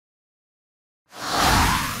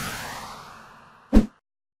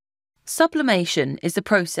Sublimation is the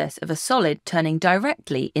process of a solid turning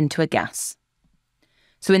directly into a gas.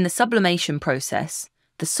 So in the sublimation process,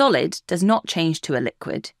 the solid does not change to a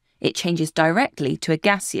liquid, it changes directly to a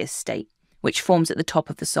gaseous state, which forms at the top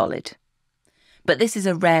of the solid. But this is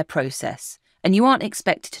a rare process, and you aren't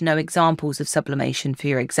expected to know examples of sublimation for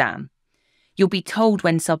your exam. You'll be told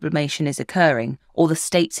when sublimation is occurring or the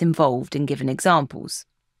states involved in given examples.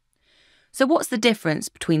 So what's the difference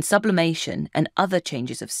between sublimation and other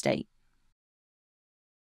changes of state?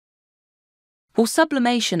 Well,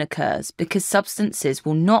 sublimation occurs because substances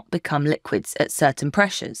will not become liquids at certain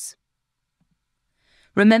pressures.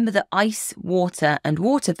 Remember that ice, water and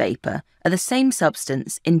water vapour are the same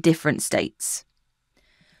substance in different states.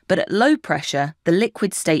 But at low pressure, the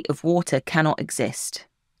liquid state of water cannot exist.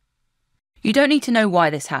 You don't need to know why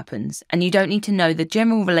this happens, and you don't need to know the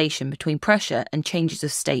general relation between pressure and changes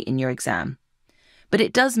of state in your exam. But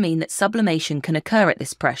it does mean that sublimation can occur at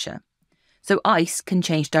this pressure. So ice can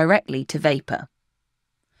change directly to vapour.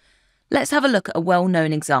 Let's have a look at a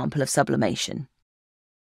well-known example of sublimation.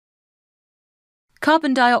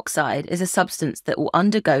 Carbon dioxide is a substance that will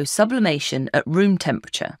undergo sublimation at room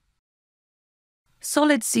temperature.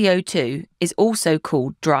 Solid CO2 is also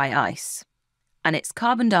called dry ice, and it's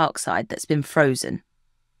carbon dioxide that's been frozen.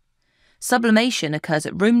 Sublimation occurs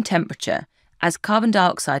at room temperature as carbon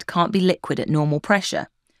dioxide can't be liquid at normal pressure,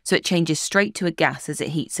 so it changes straight to a gas as it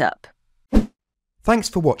heats up. Thanks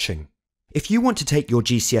for watching. If you want to take your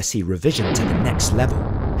GCSE revision to the next level,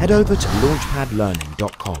 head over to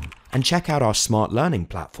launchpadlearning.com and check out our smart learning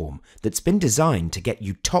platform that's been designed to get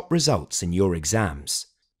you top results in your exams.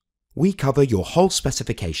 We cover your whole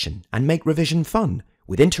specification and make revision fun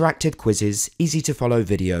with interactive quizzes, easy to follow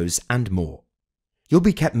videos and more. You'll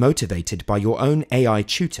be kept motivated by your own AI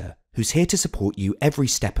tutor who's here to support you every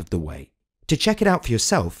step of the way. To check it out for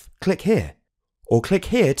yourself, click here. Or click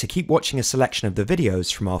here to keep watching a selection of the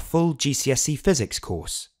videos from our full GCSE Physics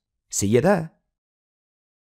course. See you there!